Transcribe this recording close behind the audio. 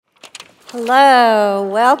Hello,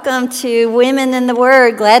 welcome to Women in the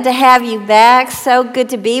Word. Glad to have you back. So good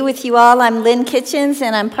to be with you all. I'm Lynn Kitchens,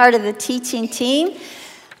 and I'm part of the teaching team.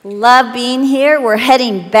 Love being here. We're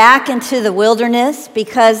heading back into the wilderness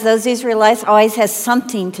because those Israelites always has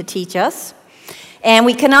something to teach us. And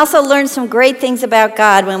we can also learn some great things about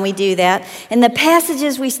God when we do that. And the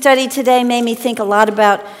passages we studied today made me think a lot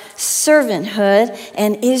about servanthood,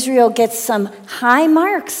 and Israel gets some high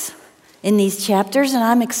marks in these chapters, and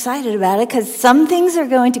I'm excited about it because some things are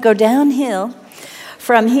going to go downhill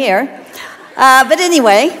from here. But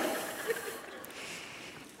anyway,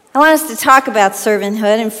 I want us to talk about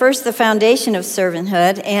servanthood, and first the foundation of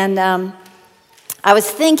servanthood. And I was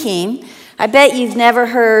thinking, I bet you've never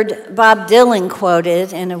heard Bob Dylan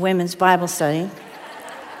quoted in a women's Bible study.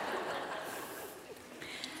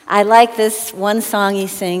 I like this one song he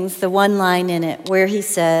sings, the one line in it, where he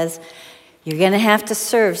says, "You're going to have to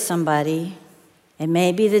serve somebody. It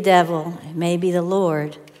may be the devil, it may be the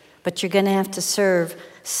Lord, but you're going to have to serve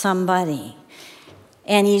somebody."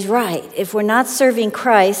 And he's right. If we're not serving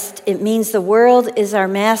Christ, it means the world is our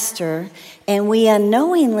master, and we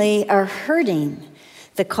unknowingly are hurting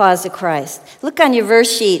the cause of Christ. Look on your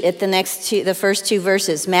verse sheet at the first two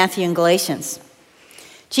verses, Matthew and Galatians.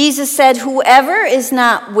 Jesus said, "Whoever is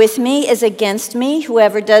not with me is against me.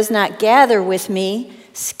 Whoever does not gather with me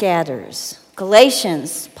scatters."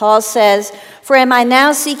 Galatians, Paul says, "For am I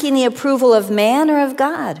now seeking the approval of man or of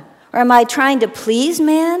God? Or am I trying to please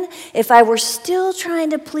man? If I were still trying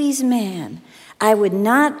to please man, I would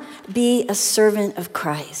not be a servant of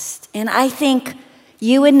Christ." And I think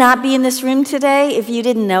you would not be in this room today if you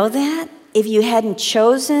didn't know that, if you hadn't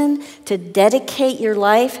chosen to dedicate your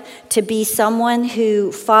life to be someone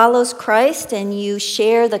who follows Christ and you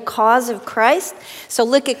share the cause of Christ. So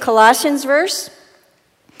look at Colossians verse.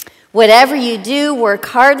 "Whatever you do, work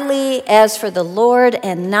heartily as for the Lord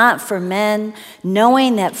and not for men,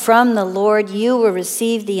 knowing that from the Lord you will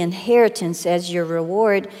receive the inheritance as your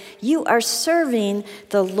reward. You are serving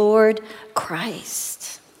the Lord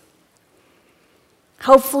Christ."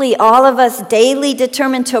 Hopefully, all of us daily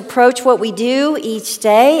determined to approach what we do each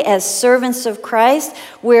day as servants of Christ.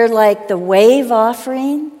 We're like the wave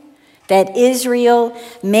offering that Israel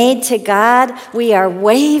made to God. We are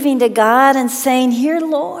waving to God and saying, "Here,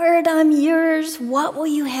 Lord, I'm yours. What will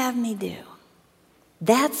you have me do?"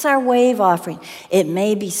 That's our wave offering. It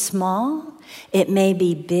may be small, it may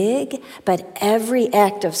be big, but every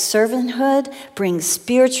act of servanthood brings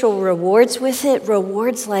spiritual rewards with it,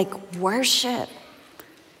 rewards like worship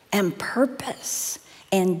and purpose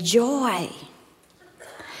and joy.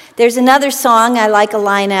 There's another song I like a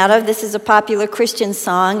line out of. This is a popular Christian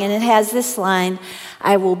song, and it has this line,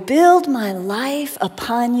 "I will build my life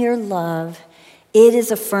upon your love. It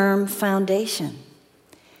is a firm foundation."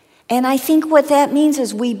 And I think what that means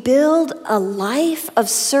is we build a life of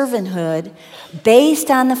servanthood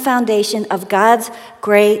based on the foundation of God's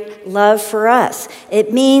great love for us.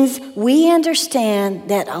 It means we understand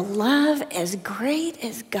that a love as great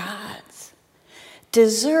as God's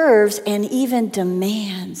deserves and even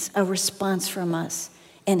demands a response from us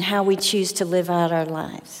in how we choose to live out our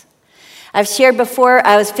lives. I've shared before,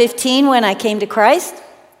 I was 15 when I came to Christ.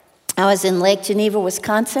 I was in Lake Geneva,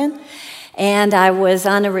 Wisconsin, and I was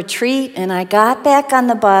on a retreat, and I got back on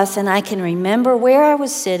the bus, and I can remember where I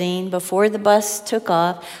was sitting before the bus took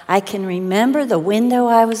off. I can remember the window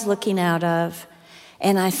I was looking out of,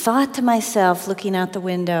 and I thought to myself, looking out the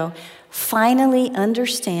window, finally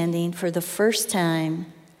understanding for the first time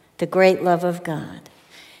the great love of God.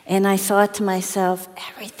 And I thought to myself,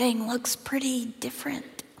 everything looks pretty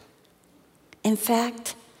different. In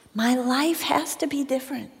fact, my life has to be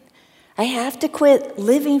different. I have to quit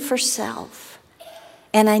living for self,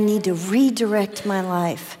 and I need to redirect my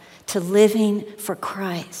life to living for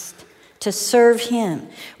Christ, to serve Him.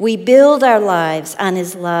 We build our lives on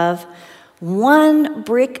His love, one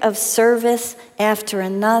brick of service after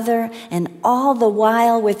another, and all the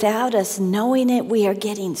while, without us knowing it, we are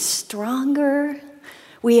getting stronger.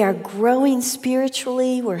 We are growing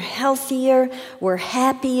spiritually. We're healthier. We're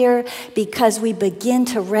happier because we begin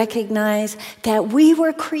to recognize that we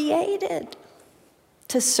were created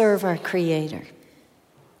to serve our Creator.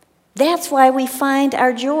 That's why we find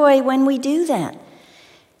our joy when we do that.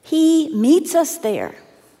 He meets us there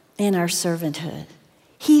in our servanthood.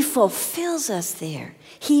 He fulfills us there.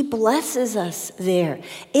 He blesses us there.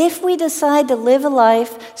 If we decide to live a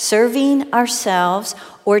life serving ourselves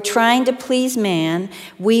or trying to please man,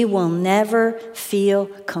 we will never feel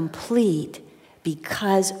complete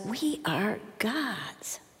because we are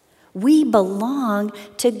God's. We belong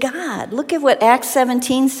to God. Look at what Acts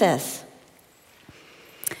 17 says.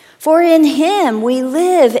 For in him we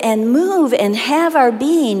live and move and have our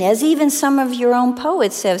being, as even some of your own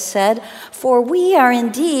poets have said, for we are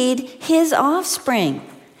indeed his offspring.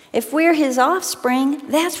 If we're his offspring,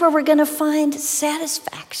 that's where we're going to find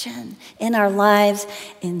satisfaction in our lives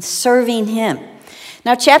in serving him.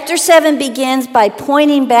 Now, chapter 7 begins by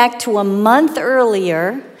pointing back to a month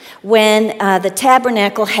earlier when the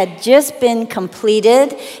tabernacle had just been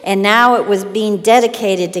completed and now it was being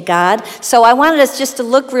dedicated to God. So I wanted us just to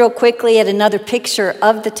look real quickly at another picture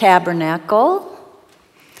of the tabernacle,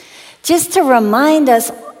 just to remind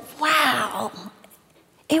us, wow,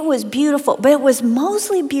 it was beautiful. But it was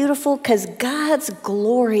mostly beautiful because God's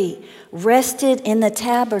glory rested in the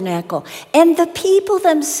tabernacle. And the people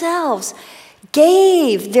themselves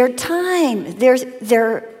gave their time,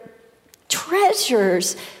 their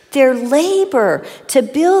treasures, their labor to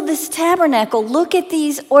build this tabernacle. Look at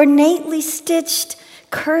these ornately stitched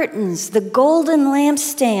curtains, the golden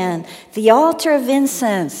lampstand, the altar of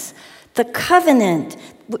incense, the covenant,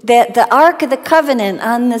 the Ark of the Covenant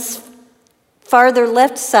on this farther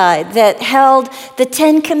left side that held the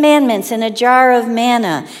 10 Commandments and a jar of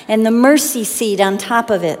manna and the mercy seat on top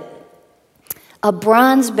of it, a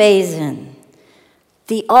bronze basin,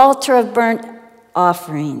 the altar of burnt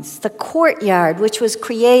offerings, the courtyard, which was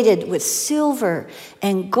created with silver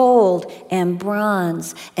and gold and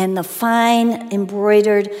bronze, and the fine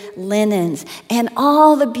embroidered linens, and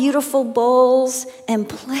all the beautiful bowls and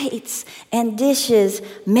plates and dishes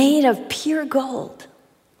made of pure gold.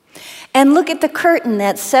 And look at the curtain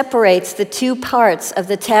that separates the two parts of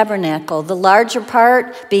the tabernacle, the larger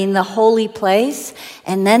part being the holy place,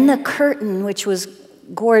 and then the curtain, which was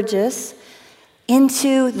gorgeous,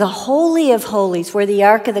 into the Holy of Holies, where the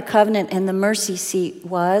Ark of the Covenant and the mercy seat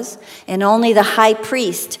was. And only the high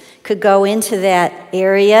priest could go into that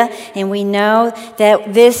area. And we know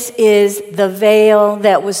that this is the veil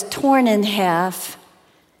that was torn in half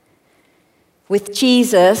with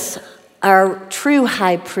Jesus, our true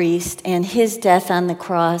high priest, and his death on the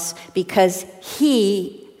cross, because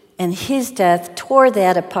he and his death tore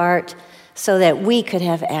that apart so that we could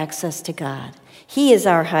have access to God. He is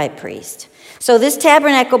our high priest. So this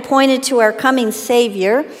tabernacle pointed to our coming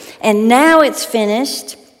Savior, and now it's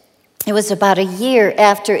finished. It was about a year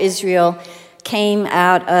after Israel came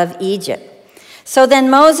out of Egypt. So then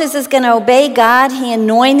Moses is going to obey God. He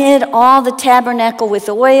anointed all the tabernacle with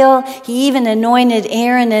oil. He even anointed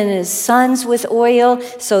Aaron and his sons with oil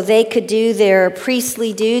so they could do their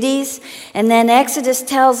priestly duties. And then Exodus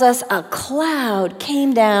tells us a cloud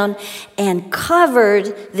came down and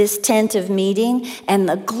covered this tent of meeting, and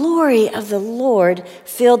the glory of the Lord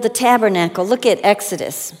filled the tabernacle. Look at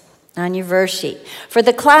Exodus on your verse sheet. For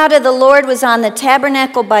the cloud of the Lord was on the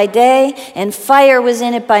tabernacle by day, and fire was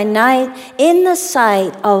in it by night, in the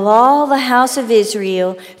sight of all the house of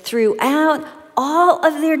Israel throughout all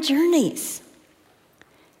of their journeys.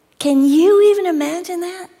 Can you even imagine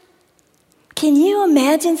that? Can you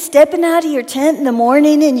imagine stepping out of your tent in the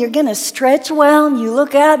morning and you're going to stretch well and you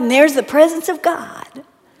look out and there's the presence of God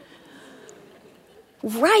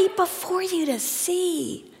right before you to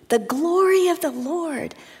see the glory of the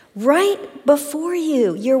Lord? Right before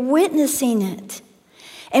you. You're witnessing it.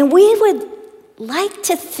 And we would like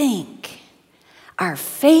to think our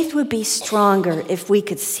faith would be stronger if we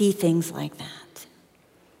could see things like that.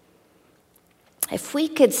 If we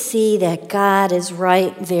could see that God is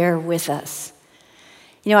right there with us.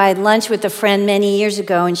 You know, I had lunch with a friend many years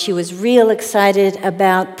ago, and she was real excited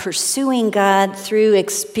about pursuing God through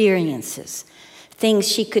experiences, things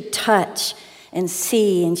she could touch and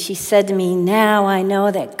see. And she said to me, now I know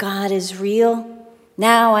that God is real.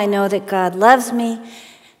 Now I know that God loves me,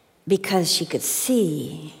 because she could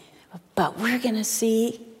see. But we're going to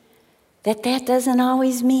see that that doesn't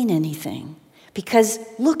always mean anything. Because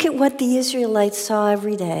look at what the Israelites saw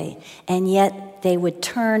every day, and yet they would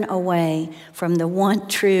turn away from the one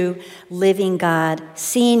true living God,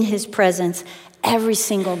 seeing his presence every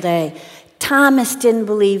single day. Thomas didn't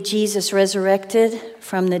believe Jesus resurrected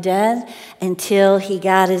from the dead until he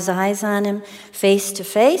got his eyes on him face to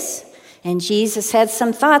face. And Jesus had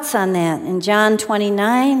some thoughts on that. In John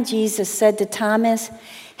 29, Jesus said to Thomas,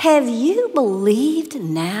 have you believed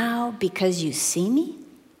now because you see me?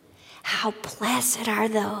 How blessed are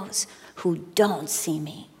those who don't see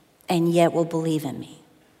me and yet will believe in me.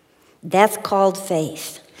 That's called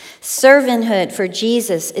faith. Servanthood for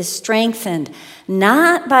Jesus is strengthened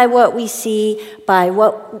not by what we see,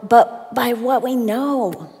 but by what we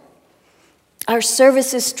know. Our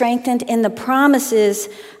service is strengthened in the promises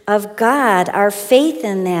of God, our faith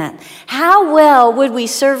in that. How well would we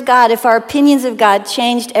serve God if our opinions of God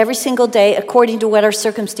changed every single day according to what our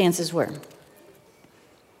circumstances were?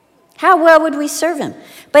 How well would we serve him?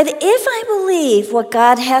 But if I believe what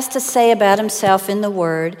God has to say about himself in the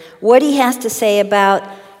Word, what he has to say about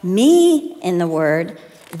me in the Word,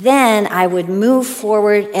 then I would move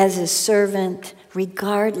forward as his servant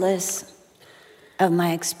regardless of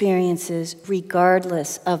my experiences,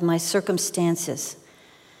 regardless of my circumstances.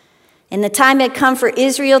 And the time had come for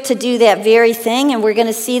Israel to do that very thing, and we're going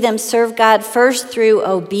to see them serve God first through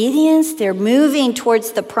obedience. They're moving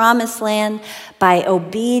towards the promised land by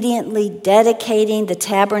obediently dedicating the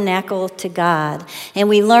tabernacle to God. And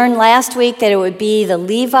we learned last week that it would be the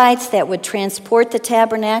Levites that would transport the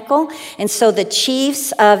tabernacle. And so the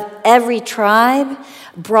chiefs of every tribe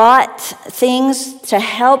brought things to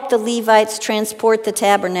help the Levites transport the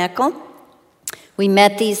tabernacle. We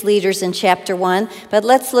met these leaders in chapter 1, but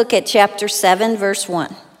let's look at chapter 7, verse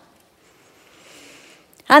 1.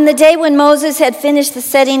 On the day when Moses had finished the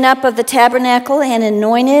setting up of the tabernacle and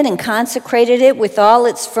anointed and consecrated it with all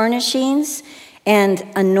its furnishings, and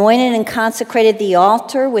anointed and consecrated the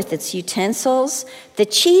altar with its utensils, the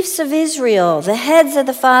chiefs of Israel, the heads of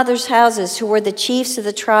the fathers' houses, who were the chiefs of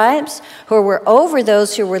the tribes, who were over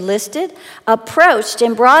those who were listed, approached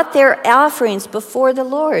and brought their offerings before the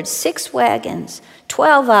Lord, 6 wagons,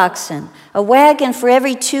 12 oxen, a wagon for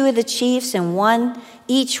every 2 of the chiefs, and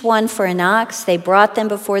each one for an ox. They brought them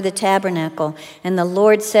before the tabernacle. And the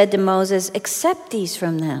Lord said to Moses, "Accept these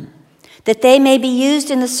from them, that they may be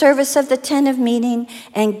used in the service of the tent of meeting,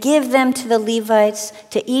 and give them to the Levites,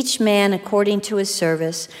 to each man according to his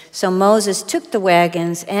service." So Moses took the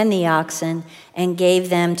wagons and the oxen and gave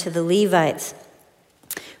them to the Levites.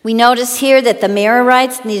 We notice here that the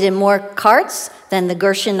Merarites needed more carts than the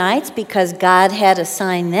Gershonites because God had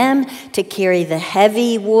assigned them to carry the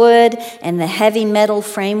heavy wood and the heavy metal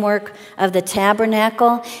framework of the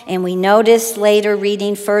tabernacle. And we notice later,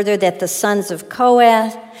 reading further, that the sons of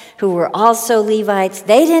Kohath, who were also Levites,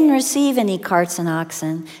 they didn't receive any carts and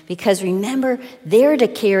oxen because, remember, they're to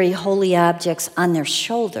carry holy objects on their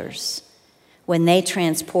shoulders when they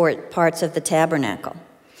transport parts of the tabernacle.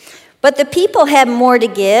 But the people had more to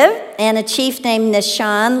give, and a chief named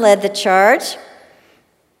Nahshon led the charge.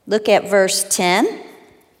 Look at verse 10.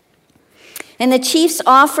 And the chiefs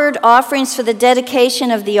offered offerings for the dedication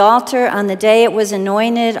of the altar on the day it was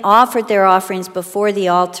anointed, offered their offerings before the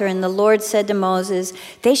altar. And the Lord said to Moses,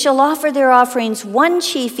 "They shall offer their offerings 1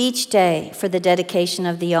 chief each day for the dedication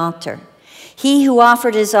of the altar. He who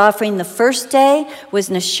offered his offering the first day was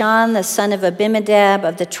Nahshon, the son of Abinadab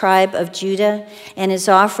of the tribe of Judah, and his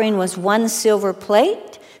offering was 1 silver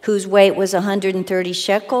plate, whose weight was 130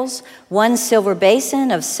 shekels, 1 silver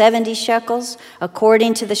basin of 70 shekels,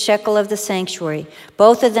 according to the shekel of the sanctuary,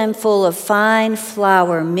 both of them full of fine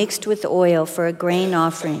flour mixed with oil for a grain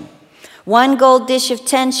offering. 1 gold dish of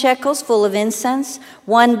 10 shekels full of incense,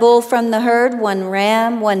 1 bull from the herd, 1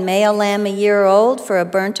 ram, 1 male lamb a year old for a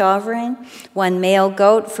burnt offering, 1 male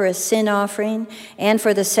goat for a sin offering, and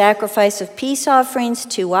for the sacrifice of peace offerings,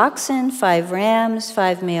 2 oxen, 5 rams,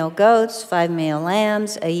 5 male goats, 5 male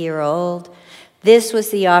lambs a year old. This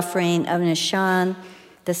was the offering of Nahshon,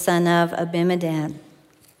 the son of Abinadab."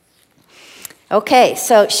 Okay,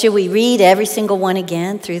 so should we read every single one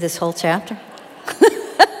again through this whole chapter?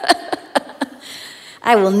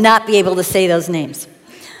 I will not be able to say those names.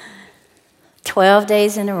 12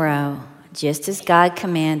 days in a row, just as God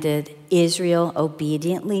commanded, Israel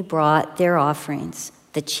obediently brought their offerings,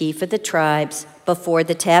 the chief of the tribes, before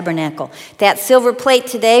the tabernacle. That silver plate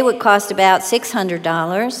today would cost about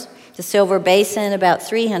 $600. The silver basin, about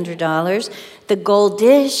 $300. The gold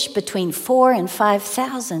dish, between $4,000 and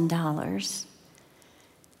 $5,000.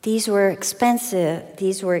 These were expensive.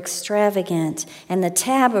 These were extravagant. And the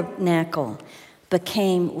tabernacle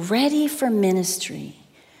became ready for ministry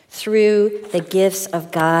through the gifts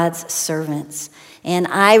of God's servants. And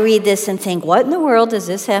I read this and think, what in the world does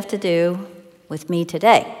this have to do with me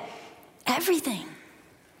today? Everything.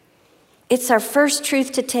 It's our first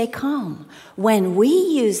truth to take home. When we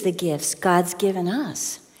use the gifts God's given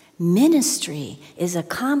us, ministry is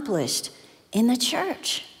accomplished in the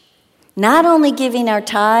church. Not only giving our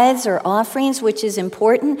tithes or offerings, which is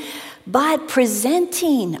important, but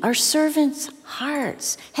presenting our servants'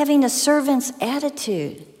 hearts, having a servant's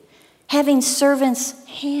attitude, having servants'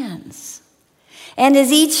 hands. And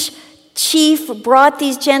as each chief brought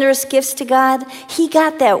these generous gifts to God, he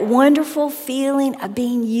got that wonderful feeling of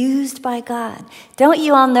being used by God. Don't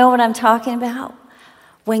you all know what I'm talking about?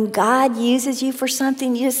 When God uses you for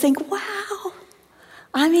something, you just think, wow,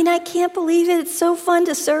 I can't believe it. It's so fun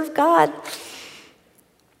to serve God.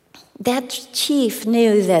 That chief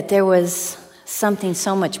knew that there was something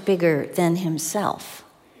so much bigger than himself.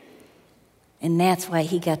 And that's why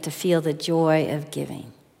he got to feel the joy of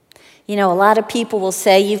giving. You know, a lot of people will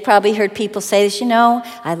say, you've probably heard people say this,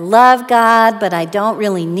 I love God, but I don't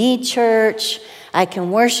really need church. I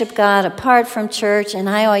can worship God apart from church. And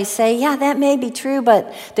I always say, yeah, that may be true,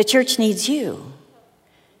 but the church needs you.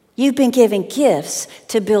 You've been given gifts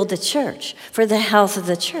to build a church for the health of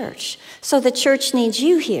the church. So the church needs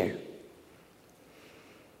you here.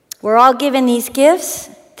 We're all given these gifts.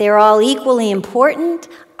 They're all equally important.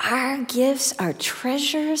 Our gifts are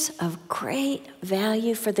treasures of great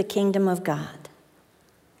value for the kingdom of God.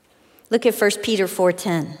 Look at 1 Peter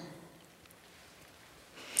 4:10.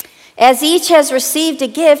 As each has received a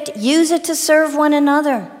gift, use it to serve one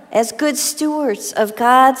another as good stewards of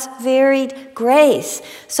God's varied grace.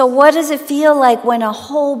 So what does it feel like when a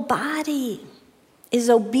whole body is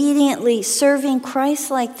obediently serving Christ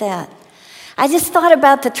like that? I just thought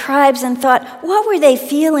about the tribes and thought, what were they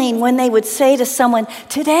feeling when they would say to someone,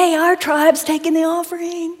 today our tribe's taking the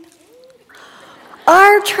offering.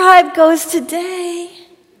 Our tribe goes today.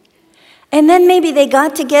 And then maybe they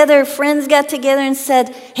got together, friends got together and said,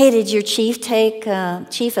 hey, did your Chief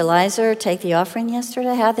Eliezer take the offering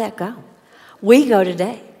yesterday? How'd that go? We go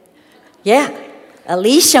today. Yeah,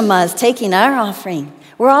 Elishama's taking our offering.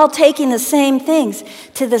 We're all taking the same things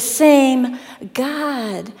to the same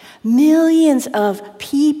God. Millions of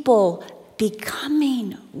people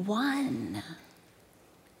becoming one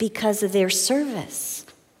because of their service.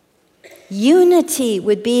 Unity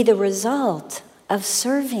would be the result of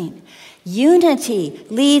serving. Unity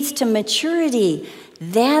leads to maturity.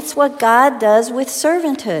 That's what God does with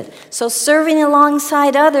servanthood. So serving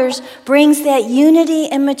alongside others brings that unity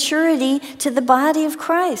and maturity to the body of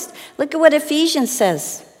Christ. Look at what Ephesians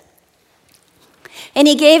says. And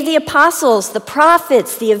he gave the apostles, the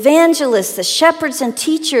prophets, the evangelists, the shepherds and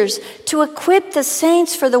teachers to equip the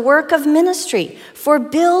saints for the work of ministry, for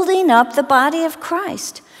building up the body of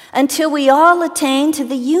Christ, until we all attain to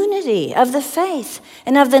the unity of the faith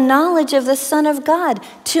and of the knowledge of the Son of God,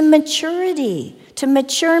 to maturity, to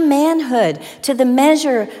mature manhood, to the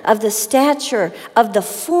measure of the stature of the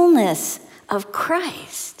fullness of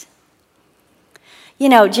Christ. You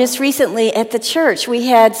know, just recently at the church, we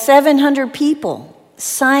had 700 people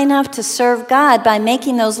sign up to serve God by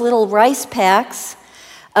making those little rice packs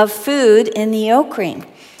of food in the oak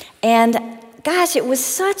ring. And gosh, it was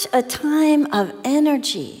such a time of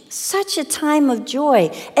energy, such a time of joy.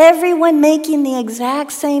 Everyone making the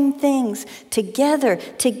exact same things together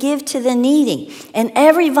to give to the needy. And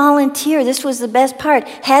every volunteer, this was the best part,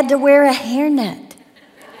 had to wear a hairnet.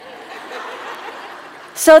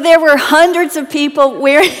 So there were hundreds of people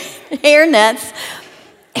wearing hairnets,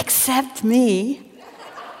 except me.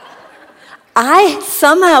 I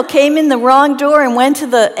somehow came in the wrong door and went to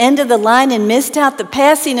the end of the line and missed out the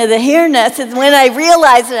passing of the hairnets. And when I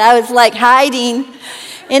realized it, I was like hiding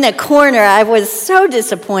in a corner. I was so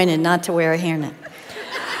disappointed not to wear a hairnet.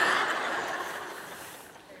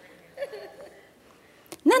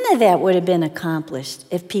 None of that would have been accomplished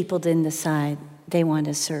if people didn't decide they want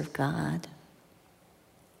to serve God.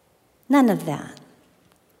 None of that.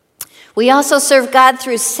 We also serve God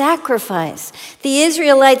through sacrifice. The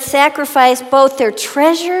Israelites sacrificed both their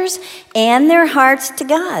treasures and their hearts to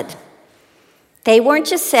God. They weren't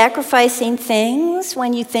just sacrificing things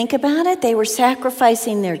when you think about it. They were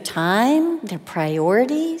sacrificing their time, their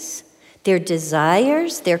priorities, their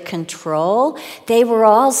desires, their control. They were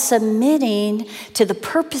all submitting to the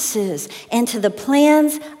purposes and to the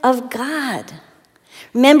plans of God.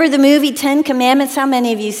 Remember the movie 10 Commandments? How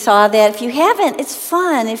many of you saw that? If you haven't, it's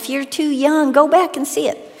fun. If you're too young, go back and see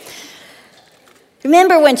it.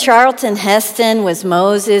 Remember when Charlton Heston was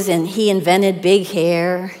Moses and he invented big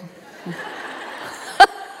hair?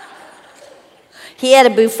 He had a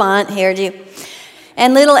bouffant hairdo.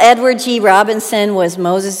 And little Edward G. Robinson was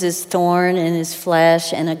Moses' thorn in his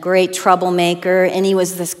flesh and a great troublemaker. And he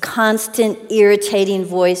was this constant, irritating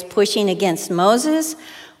voice pushing against Moses,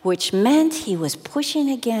 which meant he was pushing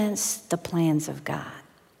against the plans of God.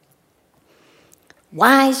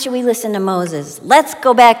 Why should we listen to Moses? Let's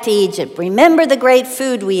go back to Egypt. Remember the great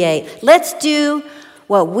food we ate. Let's do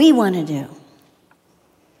what we want to do.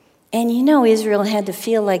 And you know Israel had to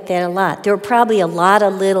feel like that a lot. There were probably a lot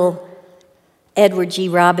of little Edward G.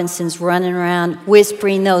 Robinsons running around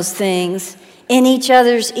whispering those things in each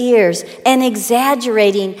other's ears and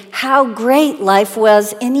exaggerating how great life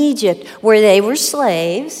was in Egypt, where they were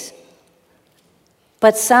slaves,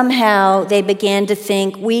 but somehow they began to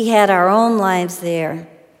think we had our own lives there.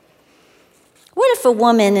 What if a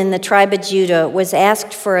woman in the tribe of Judah was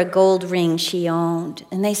asked for a gold ring she owned?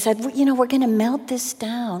 And they said, we're going to melt this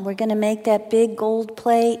down. We're going to make that big gold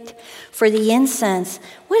plate for the incense.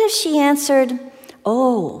 What if she answered,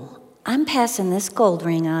 oh, I'm passing this gold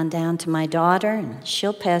ring on down to my daughter, and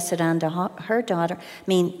she'll pass it on to her daughter. I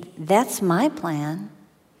mean, that's my plan.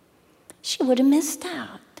 She would have missed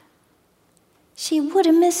out. She would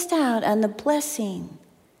have missed out on the blessing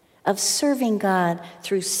of serving God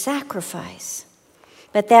through sacrifice.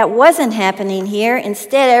 But that wasn't happening here.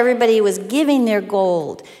 Instead, everybody was giving their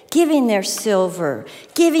gold, giving their silver,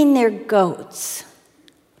 giving their goats,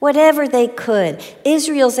 whatever they could.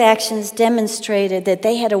 Israel's actions demonstrated that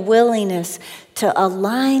they had a willingness to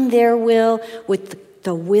align their will with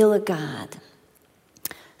the will of God.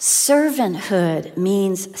 Servanthood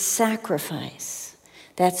means sacrifice.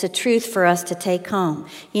 That's a truth for us to take home.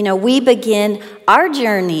 You know, we begin our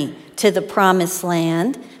journey to the promised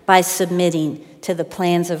land by submitting to the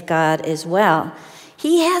plans of God as well.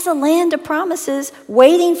 He has a land of promises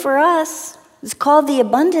waiting for us. It's called the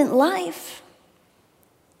abundant life.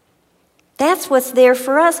 That's what's there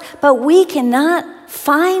for us. But we cannot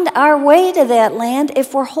find our way to that land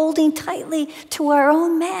if we're holding tightly to our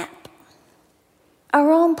own map,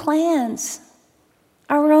 our own plans,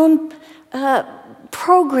 our own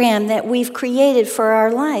program that we've created for our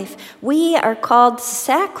life. We are called to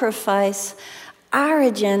sacrifice our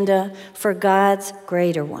agenda for God's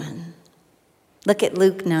greater one. Look at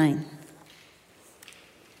Luke 9.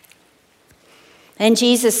 And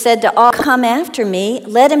Jesus said to all, "Come after me,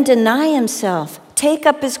 let him deny himself, take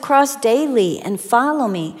up his cross daily and follow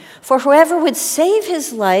me. For whoever would save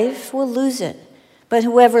his life will lose it. But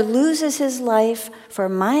whoever loses his life for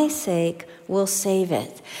my sake will save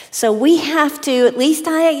it." So we have to, at least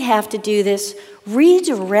I have to do this,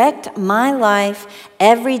 redirect my life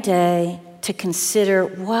every day to consider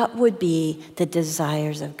what would be the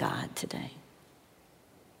desires of God today.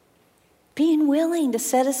 Being willing to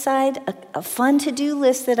set aside a fun to-do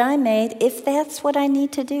list that I made, if that's what I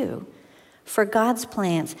need to do for God's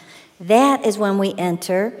plans. That is when we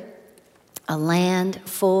enter a land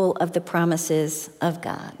full of the promises of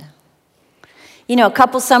God. You know, a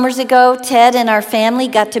couple summers ago, Ted and our family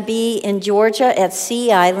got to be in Georgia at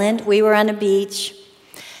Sea Island. We were on a beach.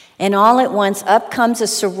 And all at once, up comes a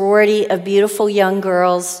sorority of beautiful young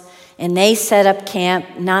girls, and they set up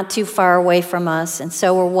camp not too far away from us. And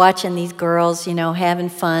so we're watching these girls, you know, having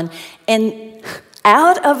fun. And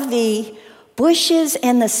out of the bushes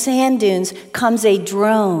and the sand dunes comes a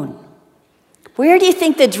drone. Where do you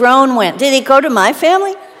think the drone went? Did it go to my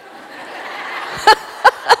family?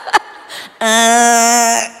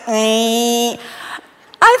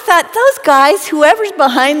 I thought, those guys, whoever's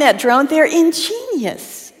behind that drone, they're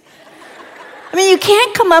ingenious. I mean, you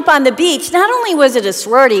can't come up on the beach. Not only was it a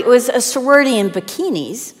sorority, it was a sorority in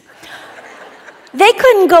bikinis. They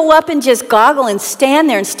couldn't go up and just goggle and stand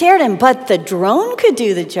there and stare at him, but the drone could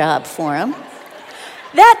do the job for him.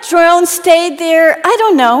 That drone stayed there, I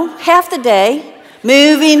don't know, half the day,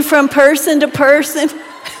 moving from person to person.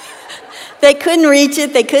 They couldn't reach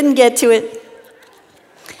it. They couldn't get to it.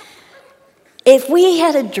 If we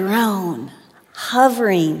had a drone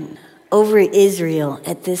hovering over Israel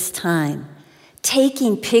at this time,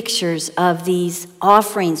 taking pictures of these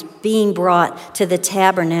offerings being brought to the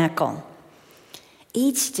tabernacle,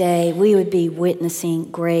 each day we would be witnessing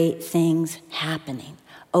great things happening.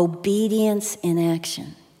 Obedience in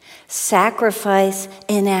action. Sacrifice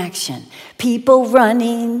in action. People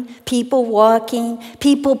running, people walking,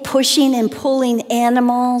 people pushing and pulling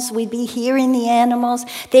animals. We'd be hearing the animals.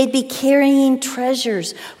 They'd be carrying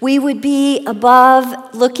treasures. We would be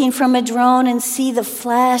above looking from a drone and see the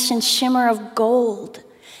flash and shimmer of gold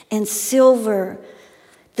and silver.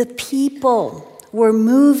 The people were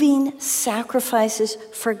moving sacrifices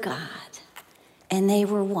for God, and they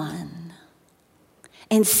were one.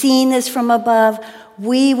 And seeing this from above,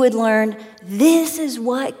 we would learn this is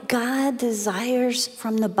what God desires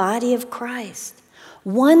from the body of Christ.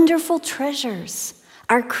 Wonderful treasures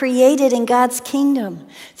are created in God's kingdom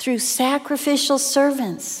through sacrificial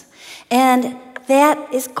servants. And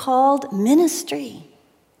that is called ministry.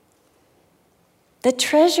 The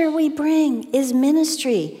treasure we bring is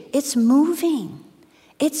ministry. It's moving.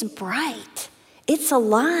 It's bright. It's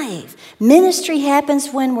alive. Ministry happens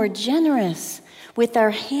when we're generous with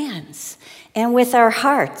our hands and with our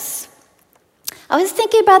hearts. I was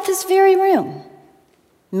thinking about this very room.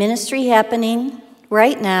 Ministry happening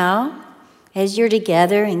right now as you're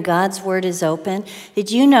together and God's word is open.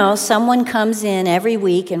 Did you know someone comes in every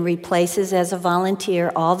week and replaces as a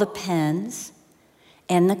volunteer all the pens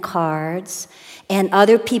and the cards, and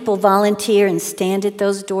other people volunteer and stand at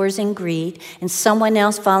those doors and greet, and someone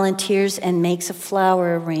else volunteers and makes a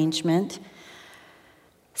flower arrangement.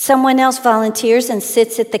 Someone else volunteers and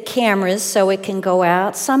sits at the cameras so it can go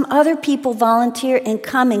out. Some other people volunteer and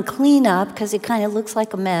come and clean up because it kind of looks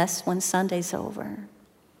like a mess when Sunday's over.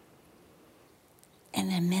 And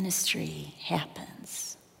then ministry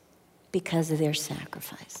happens because of their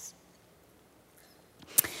sacrifice.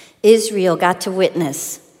 Israel got to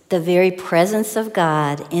witness the very presence of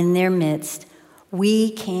God in their midst. We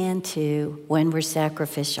can too when we're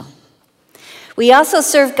sacrificial. We also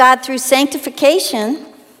serve God through sanctification.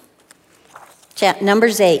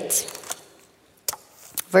 Numbers 8,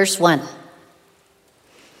 verse 1.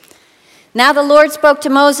 Now the Lord spoke to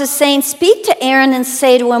Moses, saying, Speak to Aaron and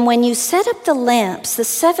say to him, when you set up the lamps, the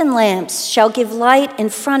 7 lamps shall give light in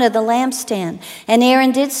front of the lampstand. And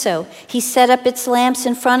Aaron did so. He set up its lamps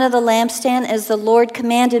in front of the lampstand as the Lord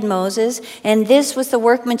commanded Moses. And this was the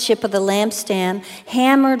workmanship of the lampstand,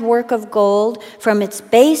 hammered work of gold. From its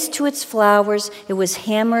base to its flowers, it was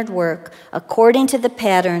hammered work, according to the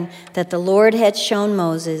pattern that the Lord had shown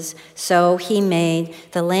Moses. So he made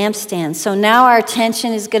the lampstand. So now our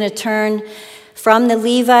attention is going to turn from the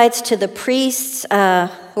Levites to the priests,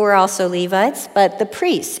 who are also Levites, but the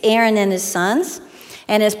priests, Aaron and his sons.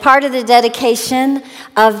 And as part of the dedication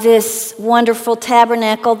of this wonderful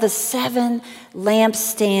tabernacle, the 7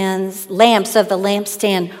 lamps of the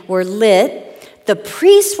lampstand were lit. The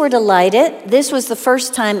priests were to light it. This was the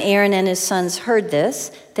first time Aaron and his sons heard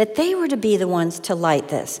this, that they were to be the ones to light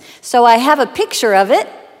this. So I have a picture of it,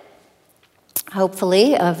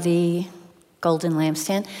 hopefully, of the golden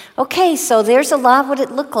lampstand. Okay, so there's a lot what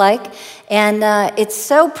it looked like, and it's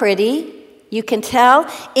so pretty. You can tell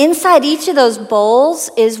inside each of those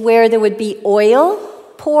bowls is where there would be oil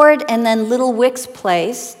poured and then little wicks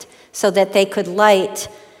placed so that they could light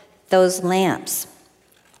those lamps.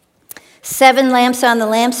 7 lamps on the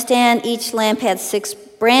lampstand. Each lamp had 6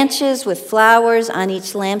 branches with flowers. On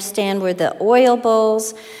each lampstand were the oil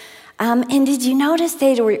bowls. And did you notice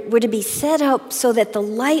they were to be set up so that the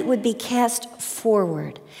light would be cast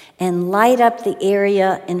forward and light up the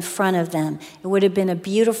area in front of them? It would have been a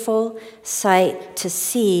beautiful sight to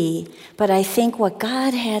see. But I think what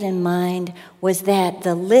God had in mind was that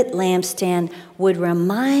the lit lampstand would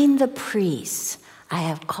remind the priests, I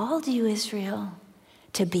have called you, Israel,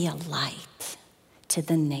 to be a light to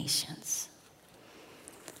the nations.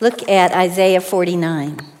 Look at Isaiah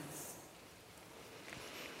 49.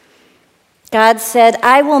 God said,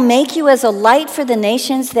 I will make you as a light for the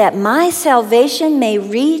nations, that my salvation may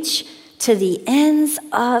reach to the ends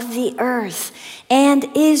of the earth. And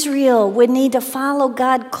Israel would need to follow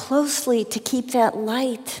God closely to keep that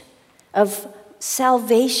light of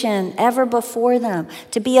salvation ever before them,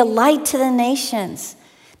 to be a light to the nations.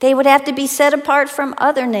 They would have to be set apart from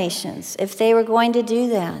other nations if they were going to do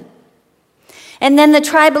that. And then the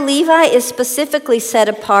tribe of Levi is specifically set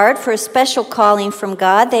apart for a special calling from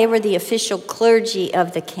God. They were the official clergy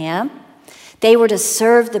of the camp. They were to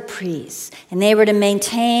serve the priests, and they were to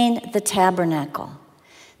maintain the tabernacle.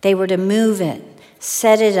 They were to move it,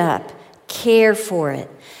 set it up, care for it.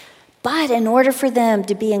 But in order for them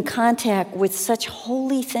to be in contact with such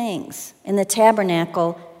holy things in the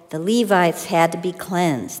tabernacle, the Levites had to be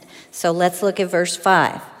cleansed. So let's look at verse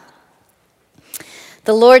 5.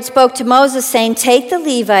 The Lord spoke to Moses, saying, Take the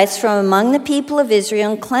Levites from among the people of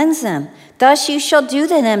Israel and cleanse them. Thus you shall do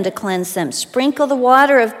to them to cleanse them. Sprinkle the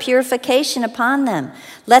water of purification upon them.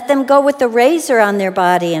 Let them go with the razor on their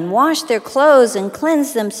body and wash their clothes and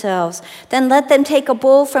cleanse themselves. Then let them take a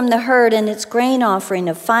bull from the herd and its grain offering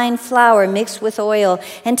of fine flour mixed with oil,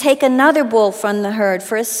 and take another bull from the herd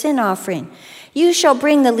for a sin offering. You shall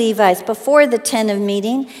bring the Levites before the tent of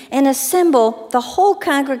meeting and assemble the whole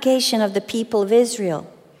congregation of the people of Israel.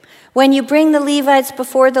 When you bring the Levites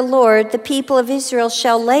before the Lord, the people of Israel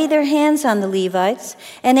shall lay their hands on the Levites,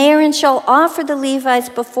 and Aaron shall offer the Levites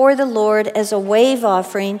before the Lord as a wave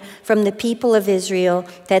offering from the people of Israel,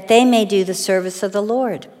 that they may do the service of the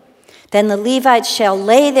Lord. Then the Levites shall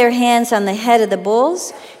lay their hands on the head of the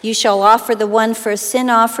bulls. You shall offer the one for a sin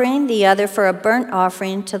offering, the other for a burnt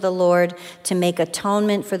offering to the Lord, to make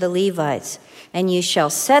atonement for the Levites. And you shall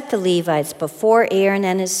set the Levites before Aaron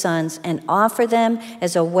and his sons, and offer them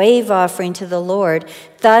as a wave offering to the Lord.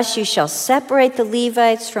 Thus you shall separate the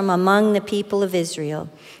Levites from among the people of Israel,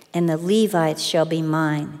 and the Levites shall be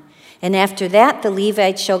mine. And after that the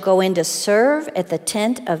Levites shall go in to serve at the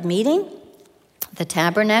tent of meeting, the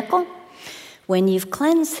tabernacle, when you've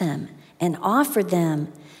cleansed them and offered them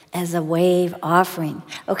as a wave offering.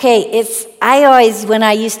 Okay, I always, when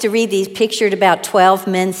I used to read these, pictured about 12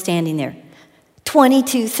 men standing there.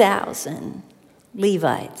 22,000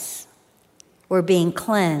 Levites were being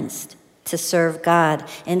cleansed to serve God.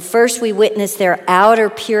 And first we witnessed their outer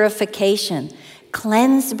purification.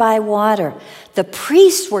 cleansed by water. The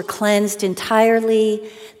priests were cleansed entirely.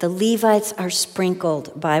 The Levites are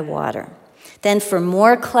sprinkled by water. Then for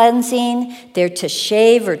more cleansing, they're to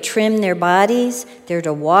shave or trim their bodies. They're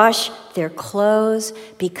to wash their clothes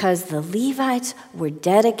because the Levites were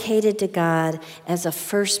dedicated to God as a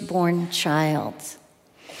firstborn child.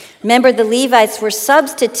 Remember, the Levites were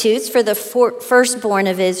substitutes for the firstborn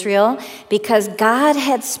of Israel because God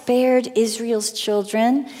had spared Israel's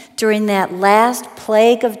children during that last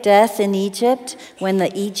plague of death in Egypt when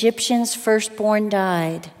the Egyptians' firstborn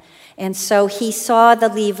died. And so he saw the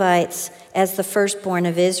Levites as the firstborn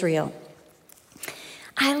of Israel.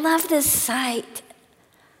 I love this sight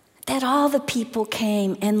that all the people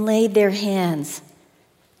came and laid their hands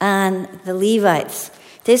on the Levites.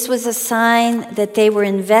 This was a sign that they were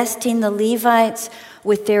investing the Levites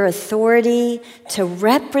with their authority to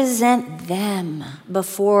represent them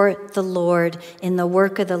before the Lord in the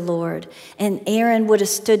work of the Lord. And Aaron would have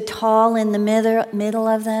stood tall in the middle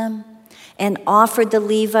of them and offered the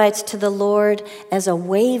Levites to the Lord as a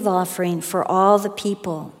wave offering for all the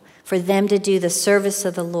people, for them to do the service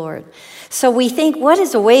of the Lord. So we think, what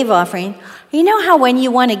is a wave offering? You know how when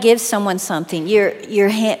you want to give someone something, you're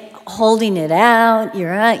holding it out,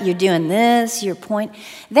 you're doing this, you're pointing.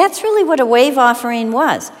 That's really what a wave offering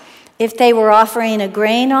was. If they were offering a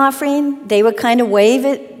grain offering, they would kind of wave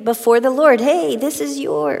it before the Lord. Hey, this is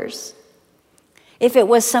yours. If it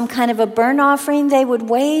was some kind of a burnt offering, they would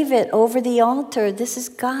wave it over the altar. This is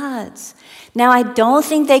God's. Now, I don't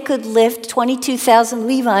think they could lift 22,000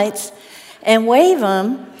 Levites and wave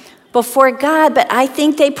them before God, but I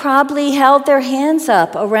think they probably held their hands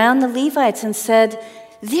up around the Levites and said,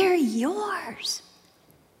 they're yours.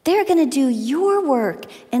 They're going to do your work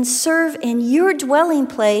and serve in your dwelling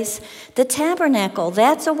place, the tabernacle.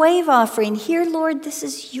 That's a wave offering. Here, Lord, this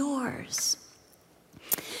is yours.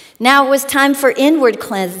 Now it was time for inward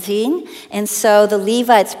cleansing, and so the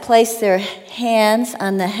Levites placed their hands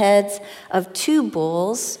on the heads of two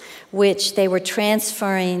bulls, which they were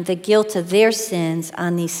transferring the guilt of their sins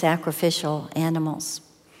on these sacrificial animals.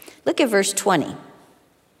 Look at verse 20.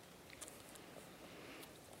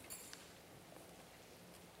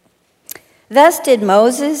 Thus did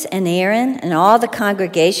Moses and Aaron and all the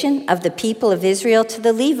congregation of the people of Israel to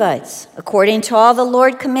the Levites. According to all the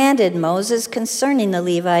Lord commanded Moses concerning the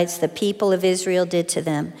Levites, the people of Israel did to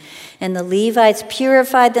them. And the Levites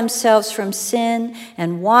purified themselves from sin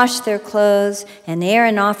and washed their clothes, and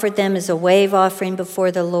Aaron offered them as a wave offering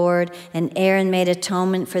before the Lord, and Aaron made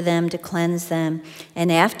atonement for them to cleanse them.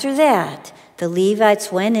 And after that, the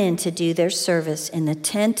Levites went in to do their service in the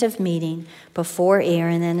tent of meeting before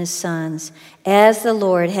Aaron and his sons, as the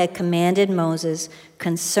Lord had commanded Moses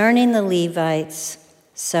concerning the Levites,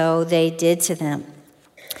 so they did to them.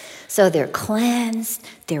 So they're cleansed,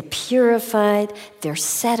 they're purified, they're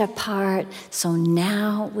set apart. So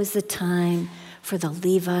now was the time for the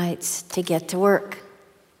Levites to get to work.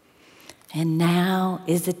 And now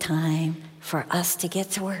is the time for us to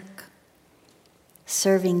get to work.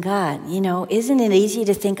 Serving God. You know, isn't it easy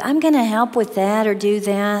to think, I'm going to help with that or do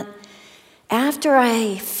that after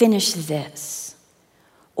I finish this,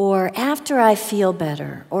 or after I feel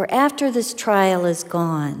better, or after this trial is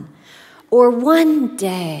gone, or one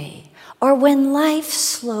day, or when life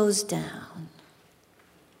slows down.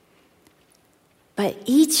 But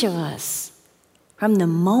each of us, from the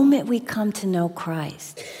moment we come to know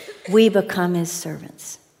Christ, we become his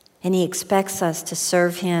servants. And he expects us to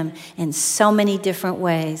serve him in so many different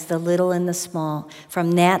ways, the little and the small,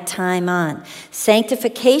 from that time on.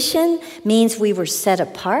 Sanctification means we were set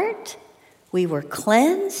apart, we were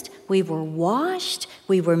cleansed, we were washed,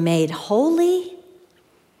 we were made holy.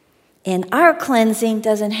 And our cleansing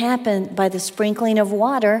doesn't happen by the sprinkling of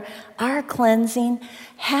water. Our cleansing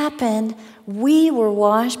happened, we were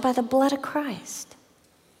washed by the blood of Christ.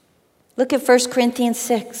 Look at 1 Corinthians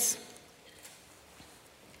 6.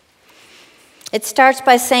 It starts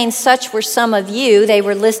by saying, such were some of you. They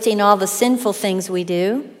were listing all the sinful things we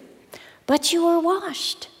do. But you were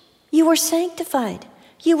washed. You were sanctified.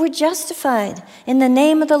 You were justified in the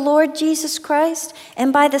name of the Lord Jesus Christ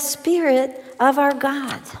and by the Spirit of our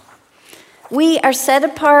God. We are set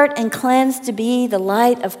apart and cleansed to be the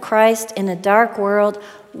light of Christ in a dark world.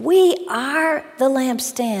 We are the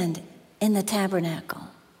lampstand in the tabernacle.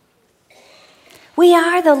 We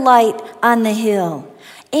are the light on the hill.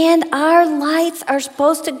 And our lights are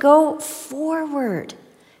supposed to go forward,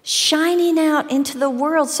 shining out into the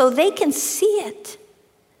world so they can see it,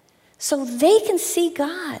 so they can see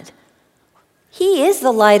God. He is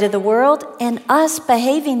the light of the world, and us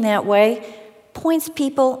behaving that way points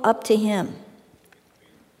people up to him.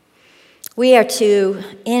 We are to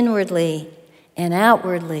inwardly and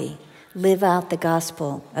outwardly live out the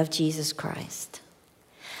gospel of Jesus Christ.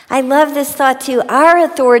 I love this thought too. Our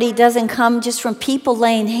authority doesn't come just from people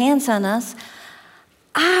laying hands on us.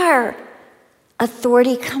 Our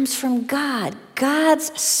authority comes from God.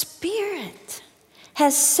 God's Spirit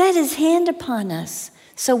has set his hand upon us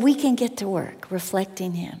so we can get to work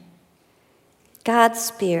reflecting him. God's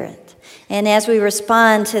Spirit. And as we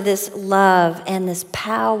respond to this love and this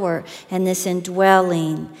power and this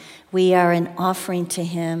indwelling, we are an offering to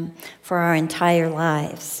him for our entire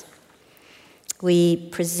lives. We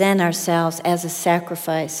present ourselves as a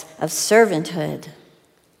sacrifice of servanthood,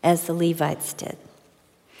 as the Levites did.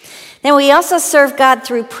 Then we also serve God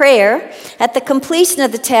through prayer. At the completion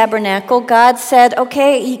of the tabernacle, God said,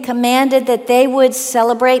 okay, he commanded that they would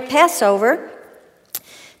celebrate Passover.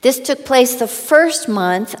 This took place the first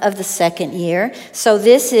month of the second year. So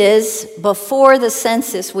this is before the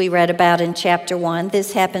census we read about in chapter 1.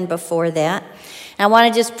 This happened before that. I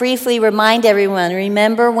want to just briefly remind everyone,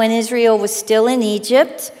 remember when Israel was still in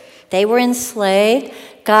Egypt, they were enslaved.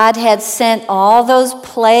 God had sent all those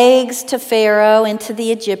plagues to Pharaoh and to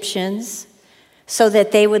the Egyptians so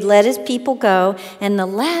that they would let his people go. And the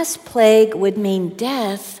last plague would mean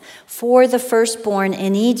death for the firstborn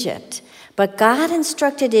in Egypt. But God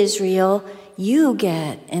instructed Israel, you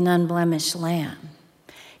get an unblemished lamb.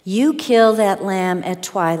 You kill that lamb at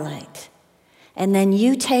twilight. And then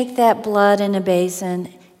you take that blood in a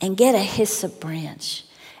basin and get a hyssop branch.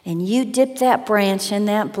 And you dip that branch in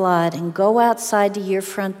that blood and go outside to your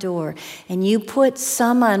front door. And you put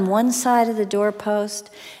some on one side of the doorpost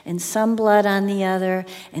and some blood on the other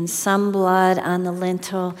and some blood on the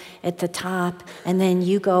lintel at the top. And then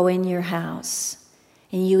you go in your house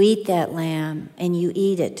and you eat that lamb and you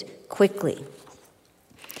eat it quickly.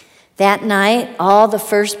 That night, all the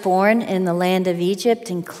firstborn in the land of Egypt,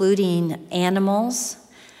 including animals,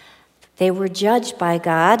 they were judged by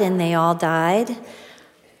God and they all died.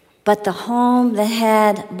 But the home that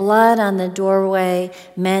had blood on the doorway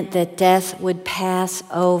meant that death would pass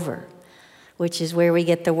over, which is where we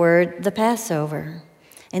get the word the Passover.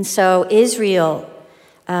 And so Israel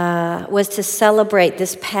was to celebrate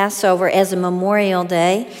this Passover as a memorial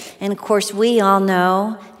day. And of course, we all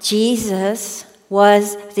know Jesus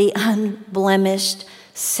was the unblemished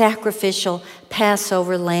sacrificial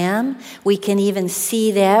Passover lamb. We can even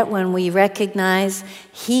see that when we recognize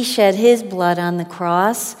he shed his blood on the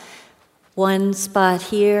cross. One spot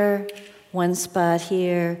here,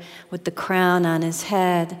 with the crown on his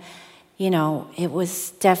head. You know, it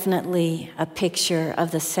was definitely a picture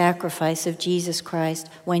of the sacrifice of Jesus Christ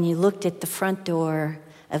when you looked at the front door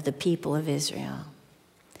of the people of Israel.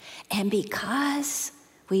 And because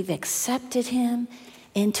we've accepted him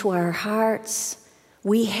into our hearts,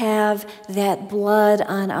 we have that blood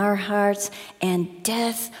on our hearts, and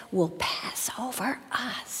death will pass over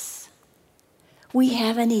us. We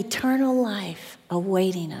have an eternal life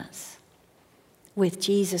awaiting us with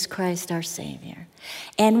Jesus Christ our Savior.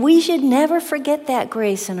 And we should never forget that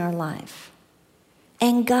grace in our life.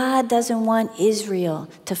 And God doesn't want Israel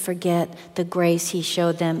to forget the grace he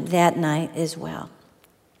showed them that night as well.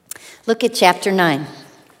 Look at chapter 9.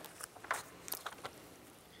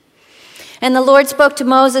 And the Lord spoke to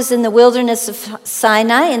Moses in the wilderness of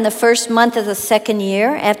Sinai in the first month of the second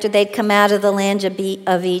year after they'd come out of the land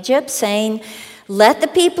of Egypt, saying, let the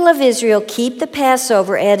people of Israel keep the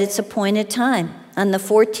Passover at its appointed time. On the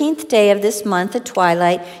 14th day of this month at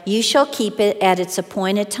twilight, you shall keep it at its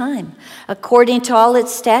appointed time. According to all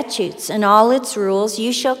its statutes and all its rules,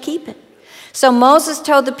 you shall keep it. So Moses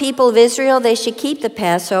told the people of Israel they should keep the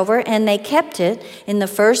Passover, and they kept it in the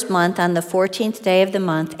first month on the 14th day of the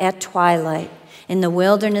month at twilight in the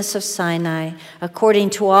wilderness of Sinai, according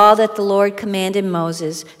to all that the Lord commanded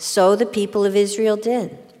Moses. So the people of Israel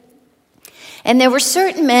did. And there were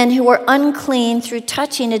certain men who were unclean through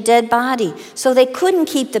touching a dead body, so they couldn't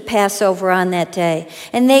keep the Passover on that day.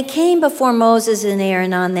 And they came before Moses and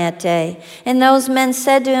Aaron on that day. And those men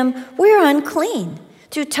said to him, we're unclean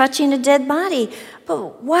through touching a dead body.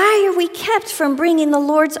 But why are we kept from bringing the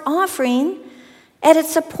Lord's offering at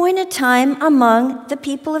its appointed time among the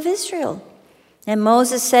people of Israel? And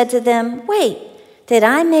Moses said to them, wait, that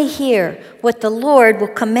I may hear what the Lord will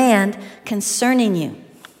command concerning you.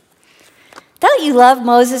 Don't you love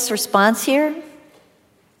Moses' response here?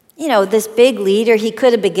 You know, this big leader, he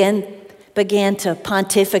could have began to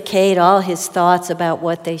pontificate all his thoughts about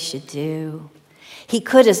what they should do. He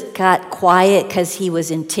could have got quiet because he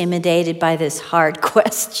was intimidated by this hard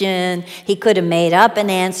question. He could have made up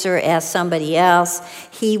an answer, asked somebody else.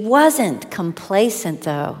 He wasn't complacent,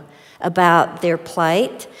 though, about their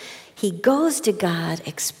plight. He goes to God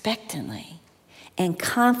expectantly. and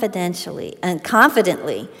confidently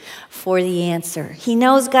for the answer. He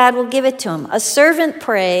knows God will give it to him. A servant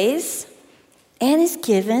prays and is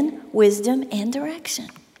given wisdom and direction.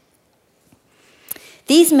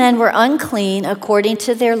 These men were unclean according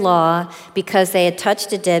to their law because they had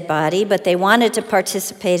touched a dead body, but they wanted to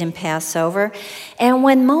participate in Passover. And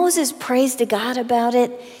when Moses prays to God about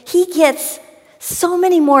it, he gets so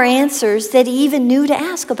many more answers that he even knew to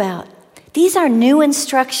ask about. These are new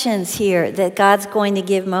instructions here that God's going to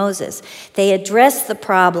give Moses. They address the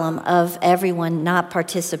problem of everyone not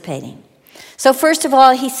participating. So first of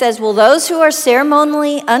all, he says, well, those who are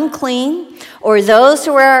ceremonially unclean or those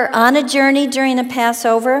who are on a journey during a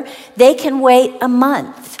Passover, they can wait a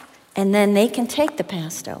month and then they can take the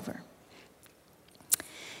Passover.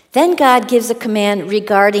 Then God gives a command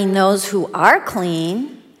regarding those who are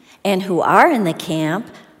clean and who are in the camp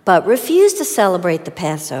but refuse to celebrate the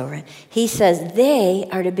Passover. He says they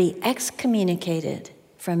are to be excommunicated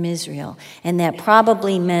from Israel, and that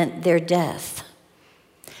probably meant their death,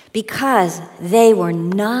 because they were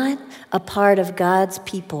not a part of God's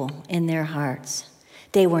people in their hearts.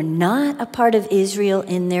 They were not a part of Israel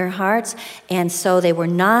in their hearts, and so they were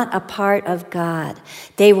not a part of God.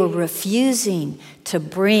 They were refusing to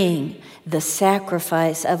bring the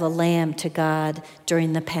sacrifice of a lamb to God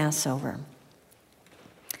during the Passover.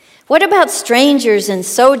 What about strangers and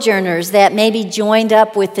sojourners that maybe joined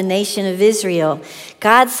up with the nation of Israel?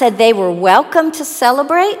 God said they were welcome to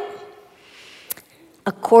celebrate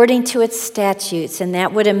according to its statutes, and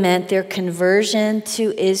that would have meant their conversion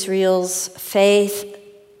to Israel's faith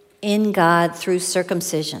in God through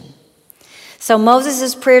circumcision. So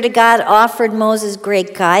Moses' prayer to God offered Moses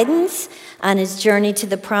great guidance on his journey to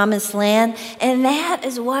the promised land, and that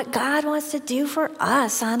is what God wants to do for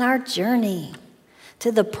us on our journey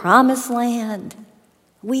to the promised land.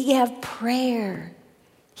 We have prayer.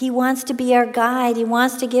 He wants to be our guide. He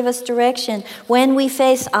wants to give us direction. When we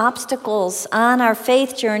face obstacles on our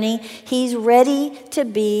faith journey, he's ready to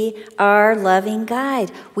be our loving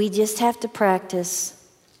guide. We just have to practice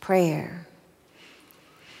prayer.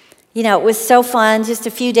 You know, it was so fun. Just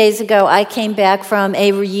a few days ago, I came back from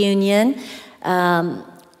a reunion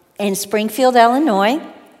in Springfield, Illinois.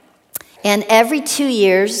 And every 2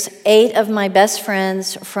 years, 8 of my best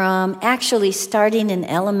friends from actually starting in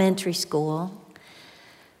elementary school,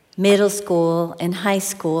 middle school, and high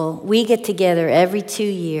school, we get together every 2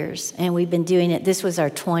 years, and we've been doing it. This was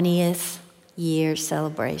our 20th year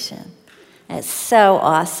celebration. It's so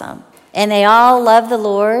awesome. And they all love the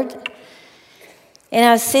Lord. And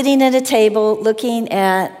I was sitting at a table looking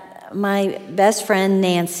at my best friend,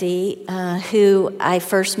 Nancy, who I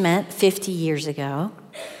first met 50 years ago.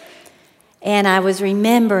 And I was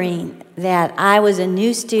remembering that I was a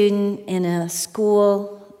new student in a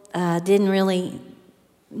school, didn't really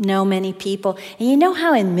know many people. And you know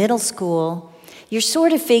how in middle school, you're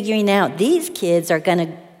sort of figuring out these kids are going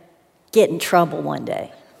to get in trouble one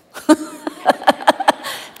day.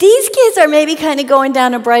 These kids are maybe kind of going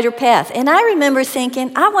down a brighter path. And I remember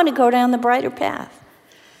thinking, I want to go down the brighter path.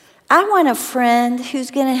 I want a friend who's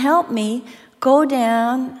going to help me go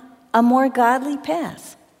down a more godly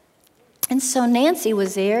path. And so Nancy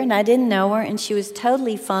was there, and I didn't know her, and she was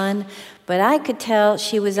totally fun, but I could tell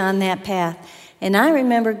she was on that path. And I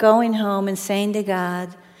remember going home and saying to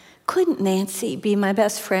God, couldn't Nancy be my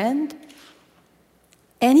best friend?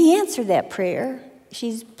 And he answered that prayer.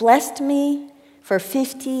 She's blessed me for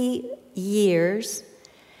 50 years.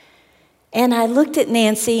 And I looked at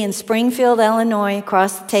Nancy in Springfield, Illinois,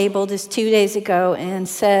 across the table just 2 days ago and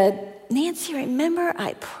said, Nancy, remember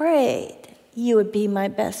I prayed you would be my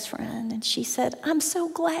best friend. And she said, I'm so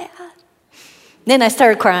glad. Then I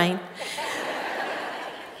started crying.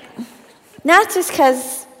 Not just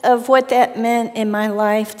because of what that meant in my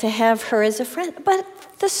life to have her as a friend, but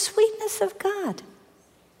the sweetness of God.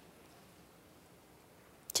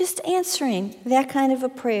 Just answering that kind of a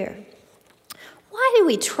prayer. Why do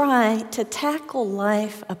we try to tackle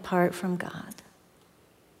life apart from God?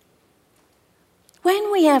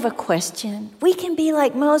 When we have a question, we can be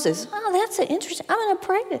like Moses. Oh, that's interesting. I'm going to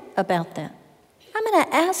pray about that. I'm going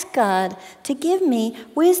to ask God to give me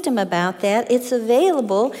wisdom about that. It's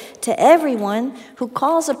available to everyone who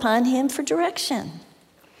calls upon him for direction.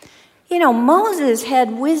 You know, Moses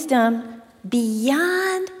had wisdom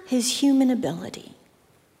beyond his human ability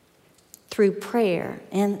through prayer,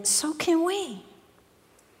 and so can we.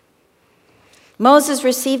 Moses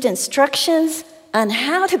received instructions on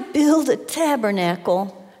how to build a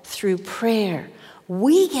tabernacle through prayer.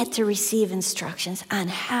 We get to receive instructions on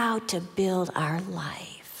how to build our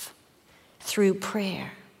life through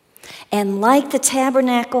prayer. And like the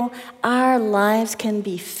tabernacle, our lives can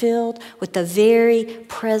be filled with the very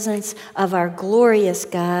presence of our glorious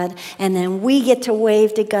God. And then we get to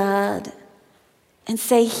wave to God and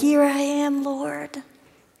say, "Here I am, Lord.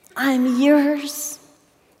 I'm yours.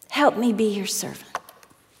 Help me be your servant."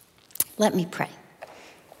 Let me pray.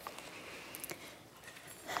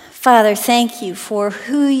 Father, thank you for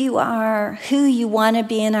who you are, who you want to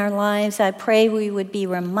be in our lives. I pray we would be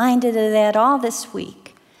reminded of that all this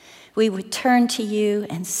week. We would turn to you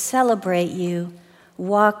and celebrate you,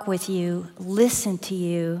 walk with you, listen to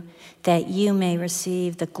you, that you may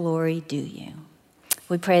receive the glory due you.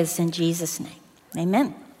 We pray this in Jesus' name.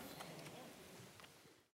 Amen.